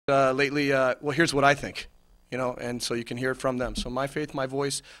lately, well, here's what I think, you know, and so you can hear it from them. So My Faith, My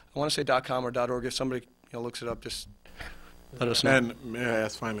Voice, I want to say .com or .org. If somebody looks it up, just let us know. And may I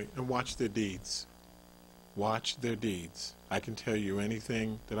ask finally, and watch their deeds. Watch their deeds. I can tell you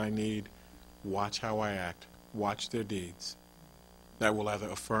anything that I need. Watch how I act. Watch their deeds. That will either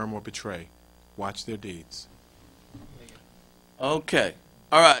affirm or betray. Watch their deeds. Okay.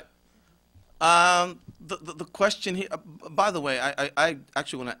 All right. The question here, by the way, I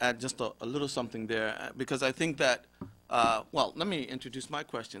actually want to add just a little something there, because I think that, well, let me introduce my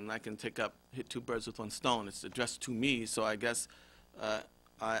question. I can hit two birds with one stone. It's addressed to me, so I guess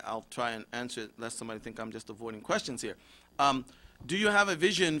I'll try and answer it lest somebody think I'm just avoiding questions here. Do you have a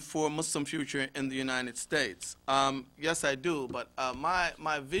vision for Muslim future in the United States? Yes, I do, but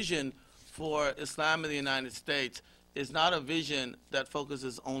my vision for Islam in the United States is not a vision that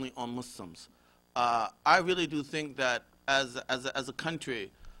focuses only on Muslims. I really do think that as a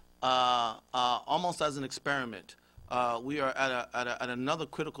country, almost as an experiment, we are at another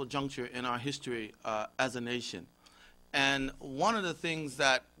critical juncture in our history as a nation. And one of the things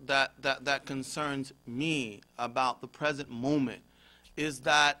that concerns me about the present moment is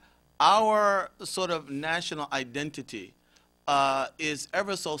that our sort of national identity is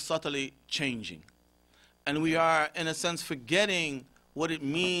ever so subtly changing. And we are, in a sense, forgetting what it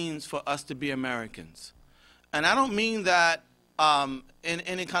means for us to be Americans. And I don't mean that in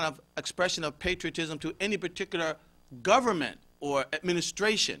any kind of expression of patriotism to any particular government or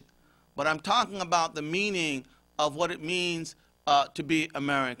administration, but I'm talking about the meaning of what it means to be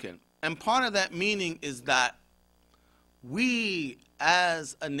American. And part of that meaning is that we,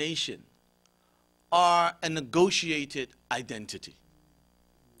 as a nation, are a negotiated identity.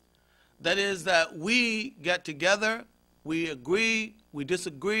 That is that we get together, we agree, we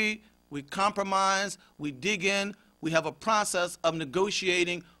disagree, we compromise, we dig in, we have a process of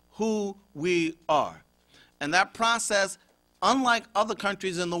negotiating who we are. And that process, unlike other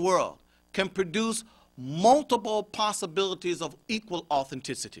countries in the world, can produce multiple possibilities of equal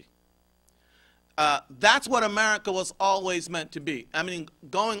authenticity. That's what America was always meant to be. I mean,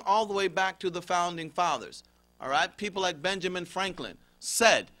 going all the way back to the founding fathers, all right? People like Benjamin Franklin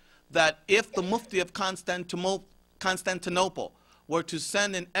said that if the Mufti of Constantinople were to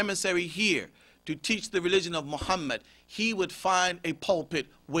send an emissary here to teach the religion of Muhammad, he would find a pulpit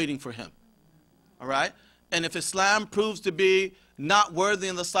waiting for him, all right? And if Islam proves to be not worthy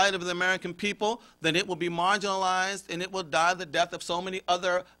in the sight of the American people, then it will be marginalized and it will die the death of so many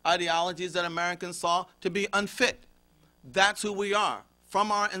other ideologies that Americans saw to be unfit. That's who we are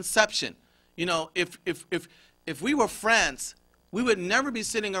from our inception. You know, if we were France, we would never be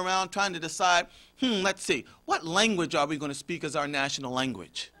sitting around trying to decide, let's see, what language are we going to speak as our national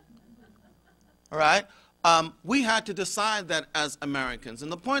language? All right? We had to decide that as Americans.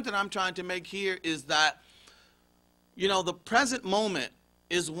 And the point that I'm trying to make here is that, you know, the present moment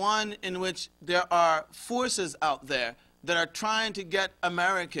is one in which there are forces out there that are trying to get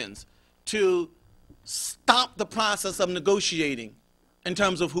Americans to stop the process of negotiating in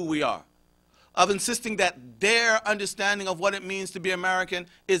terms of who we are, of insisting that their understanding of what it means to be American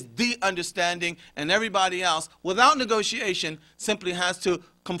is the understanding, and everybody else, without negotiation, simply has to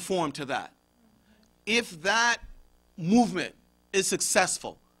conform to that. If that movement is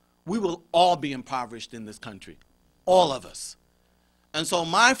successful, we will all be impoverished in this country, all of us. And so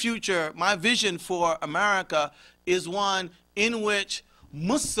my future, my vision for America is one in which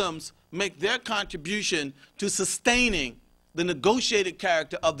Muslims make their contribution to sustaining the negotiated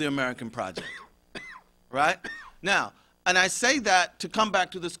character of the American project, right? Now, and I say that to come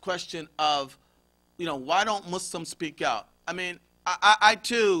back to this question of, you know, why don't Muslims speak out? I mean, I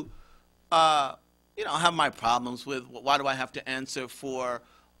too, you know, have my problems with why do I have to answer for,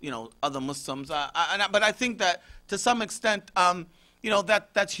 you know, other Muslims. But I think that to some extent, you know,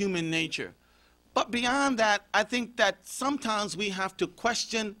 that's human nature. But beyond that, I think that sometimes we have to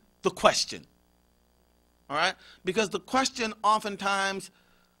question the question. All right? Because the question oftentimes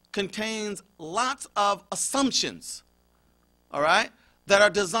contains lots of assumptions, all right, that are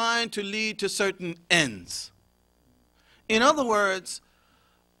designed to lead to certain ends. In other words,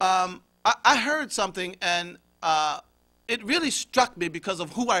 I heard something and it really struck me because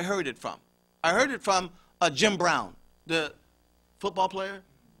of who I heard it from. I heard it from Jim Brown, the football player.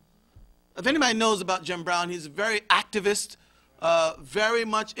 If anybody knows about Jim Brown, he's a very activist, very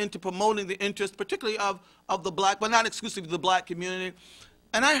much into promoting the interests, particularly of the black, but not exclusively the black community.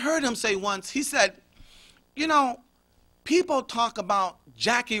 And I heard him say once, he said, you know, people talk about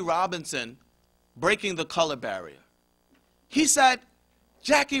Jackie Robinson breaking the color barrier. He said,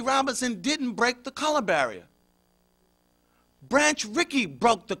 Jackie Robinson didn't break the color barrier. Branch Rickey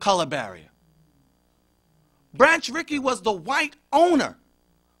broke the color barrier. Branch Rickey was the white owner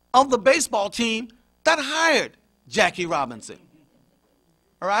of the baseball team that hired Jackie Robinson.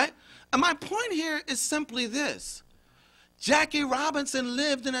 All right? And my point here is simply this. Jackie Robinson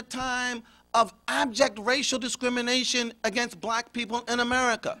lived in a time of abject racial discrimination against black people in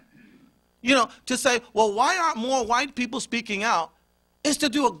America. You know, to say, well, why aren't more white people speaking out, is to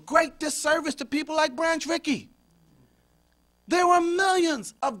do a great disservice to people like Branch Rickey. There were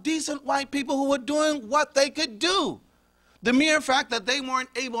millions of decent white people who were doing what they could do. The mere fact that they weren't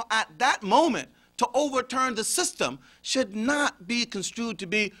able at that moment to overturn the system should not be construed to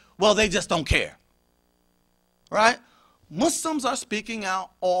be, well, they just don't care. Right? Muslims are speaking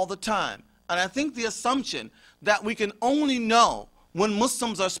out all the time. And I think the assumption that we can only know when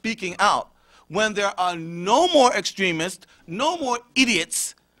Muslims are speaking out when there are no more extremists, no more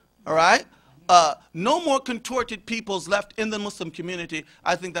idiots, all right? No more contorted peoples left in the Muslim community,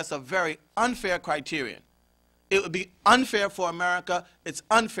 I think that's a very unfair criterion. It would be unfair for America. It's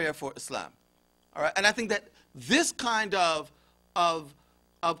unfair for Islam. All right? And I think that this kind of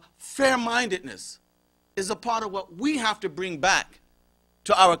fair-mindedness is a part of what we have to bring back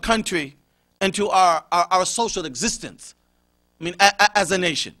to our country and to our social existence, I mean, as a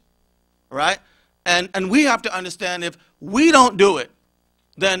nation, right? And we have to understand if we don't do it,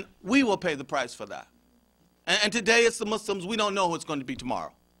 then we will pay the price for that. And today it's the Muslims. We don't know who it's going to be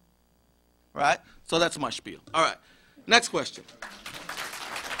tomorrow, right? So that's my spiel. All right, next question.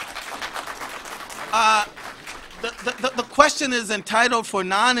 The question is entitled for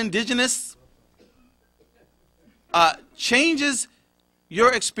non-indigenous. Changes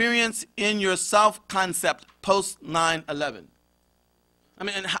your experience in your self-concept post 9/11. I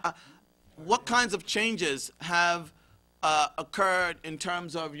mean, what kinds of changes have occurred in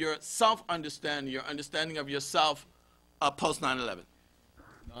terms of your self-understanding, your understanding of yourself post 9/11?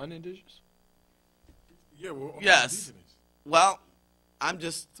 Non-indigenous? Yeah, well, yes. indigenous. Well, I'm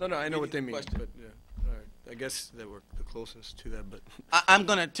just... No, I know what they mean, question. but yeah, all right. I guess they were the closest to that, but... I'm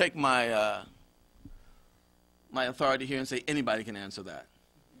going to take my, my authority here and say anybody can answer that.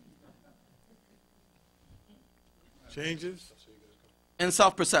 Changes? In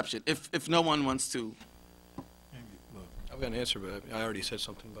self-perception, if no one wants to. I've got an answer, but I already said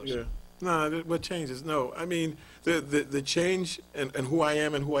something about Yeah. it. No, what changes? No. I mean, the change and who I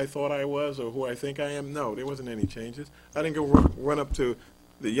am and who I thought I was or who I think I am, no, there wasn't any changes. I didn't go run up to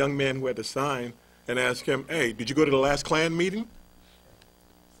the young man who had the sign and ask him, hey, did you go to the last Klan meeting?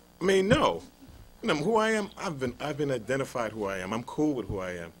 I mean, no. Who I am, I've been identified who I am. I'm cool with who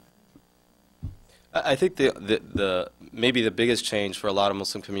I am. I think maybe the biggest change for a lot of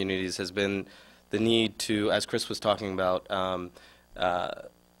Muslim communities has been the need to, as Chris was talking about,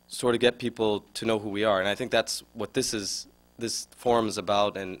 sort of get people to know who we are. And I think that's what this forum is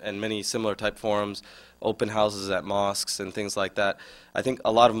about, and many similar type forums, open houses at mosques and things like that. I think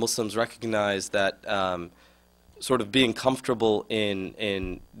a lot of Muslims recognize that sort of being comfortable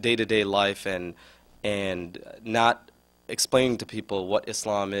in day-to-day life and not explaining to people what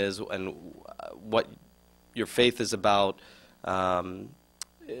Islam is and what your faith is about,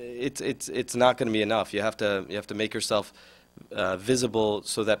 it's not going to be enough. You have to make yourself visible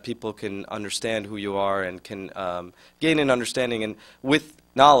so that people can understand who you are and can gain an understanding. And with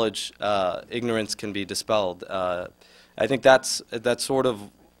knowledge, ignorance can be dispelled. I think that's sort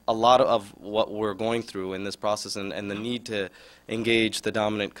of a lot of what we're going through in this process, and the need to engage the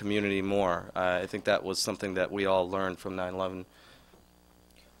dominant community more. I think that was something that we all learned from 9/11.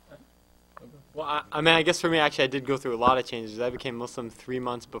 Well, I mean, I guess for me, actually, I did go through a lot of changes. I became Muslim 3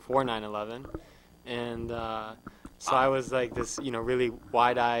 months before 9/11, and so I was like this, really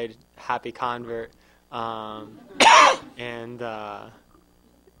wide-eyed, happy convert, and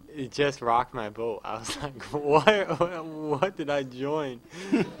it just rocked my boat. I was like, what did I join?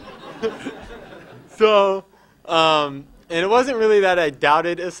 So, and it wasn't really that I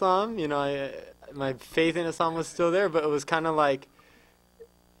doubted Islam. My faith in Islam was still there, but it was kind of like,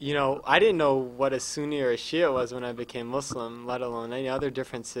 I didn't know what a Sunni or a Shia was when I became Muslim, let alone any other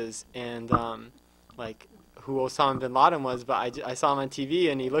differences, and like who Osama bin Laden was, but I saw him on TV,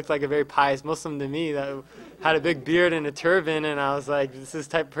 and he looked like a very pious Muslim to me that had a big beard and a turban, and I was like, this is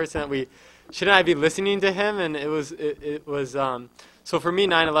the type of person that shouldn't I be listening to him? And it was so for me,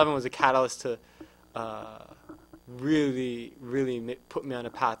 9/11 was a catalyst to really, really put me on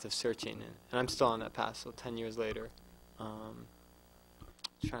a path of searching, and I'm still on that path, so 10 years later.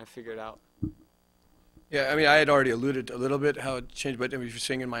 Trying to figure it out. Yeah, I mean, I had already alluded a little bit how it changed, but if you're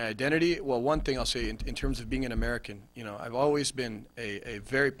saying in my identity, well, one thing I'll say in terms of being an American, you know, I've always been a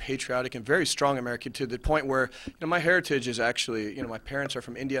very patriotic and very strong American to the point where, you know, my heritage is actually, you know, my parents are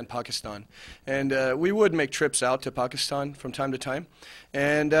from India and Pakistan, and we would make trips out to Pakistan from time to time,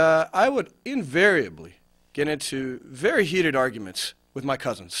 and I would invariably get into very heated arguments with my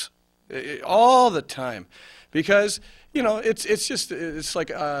cousins, all the time, because, you know, it's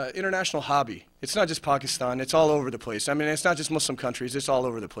like international hobby. It's not just Pakistan. It's all over the place. I mean, it's not just Muslim countries. It's all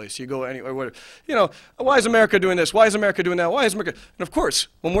over the place. You go anywhere, whatever. You know, why is America doing this? Why is America doing that? Why is America? And of course,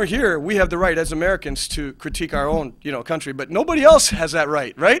 when we're here, we have the right as Americans to critique our own, you know, country. But nobody else has that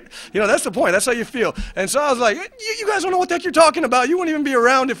right, right? You know, that's the point. That's how you feel. And so I was like, you guys don't know what the heck you're talking about. You wouldn't even be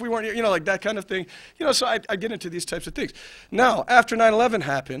around if we weren't, you know, like that kind of thing. You know, so I get into these types of things. Now, after 9/11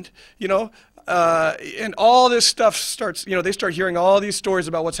 happened, you know, and all this stuff starts, you know, they start hearing all these stories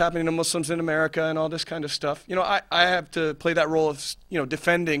about what's happening to Muslims in America and all this kind of stuff. You know, I have to play that role of, you know,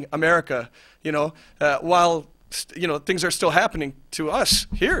 defending America, you know, while, you know, things are still happening to us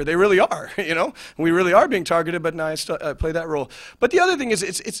here. They really are, you know. We really are being targeted, but now I still play that role. But the other thing is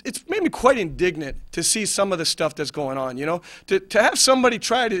it's made me quite indignant to see some of the stuff that's going on, you know. To have somebody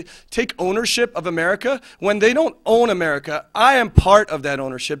try to take ownership of America when they don't own America. I am part of that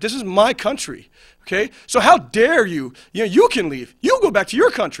ownership. This is my country, okay? So how dare you? You know, you can leave. You go back to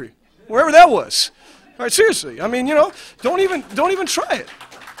your country, wherever that was. All right, seriously. I mean, you know, don't even try it.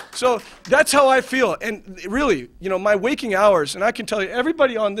 So that's how I feel. And really, you know, my waking hours, and I can tell you,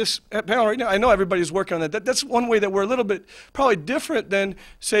 everybody on this panel right now, I know everybody's working on that. That's one way that we're a little bit probably different than,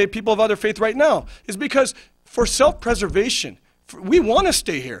 say, people of other faith right now, is because for self-preservation, we want to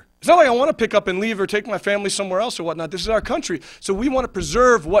stay here. It's not like I want to pick up and leave or take my family somewhere else or whatnot. This is our country. So we want to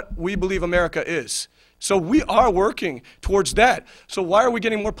preserve what we believe America is. So we are working towards that. So why are we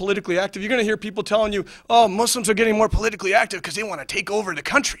getting more politically active? You're going to hear people telling you, oh, Muslims are getting more politically active because they want to take over the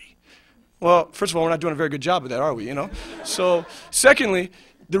country. Well, first of all, we're not doing a very good job of that, are we, you know? So secondly,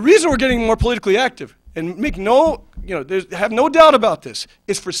 the reason we're getting more politically active, and make no, you know, have no doubt about this,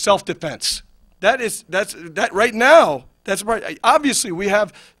 is for self-defense. That's right now, that's right. Obviously, we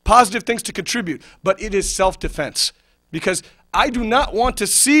have positive things to contribute, but it is self-defense. Because I do not want to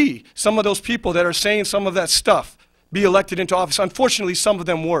see some of those people that are saying some of that stuff be elected into office. Unfortunately, some of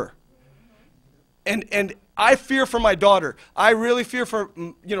them were. And I fear for my daughter. I really fear for,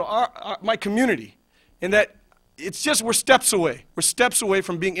 you know, my community, in that it's just we're steps away. We're steps away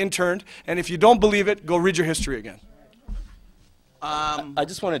from being interned. And if you don't believe it, go read your history again. I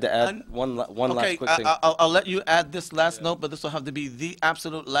just wanted to add one last quick thing. I'll let you add this last note, but this will have to be the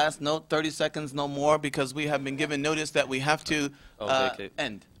absolute last note, 30 seconds, no more, because we have been given notice that we have to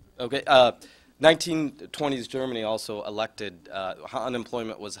end. Okay. 1920s Germany also elected,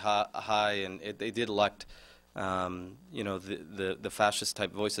 unemployment was high, and they did elect, you know, the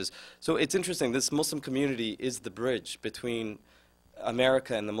fascist-type voices. So it's interesting. This Muslim community is the bridge between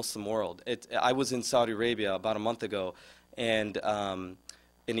America and the Muslim world. I was in Saudi Arabia about a month ago, and an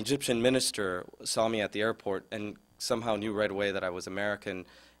Egyptian minister saw me at the airport and somehow knew right away that I was American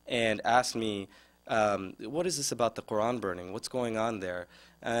and asked me, what is this about the Quran burning? What's going on there?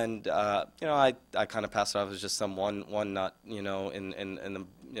 And you know, I kind of passed it off as just some one nut, you know, in the,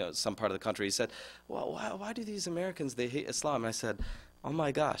 you know, some part of the country. He said, well, why do these Americans, they hate Islam? And I said, oh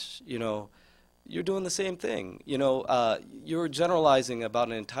my gosh, you know, you're doing the same thing. You know, you're generalizing about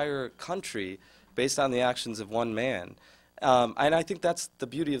an entire country based on the actions of one man. And I think that's the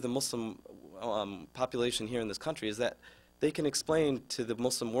beauty of the Muslim population here in this country, is that they can explain to the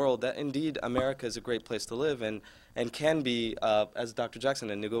Muslim world that indeed America is a great place to live and can be, as Dr. Jackson,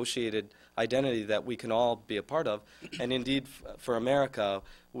 a negotiated identity that we can all be a part of. And indeed, for America,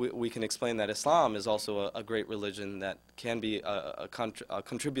 we can explain that Islam is also a great religion that can be a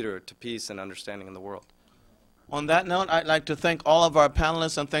contributor to peace and understanding in the world. On that note, I'd like to thank all of our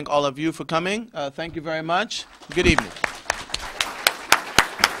panelists and thank all of you for coming. Thank you very much. Good evening.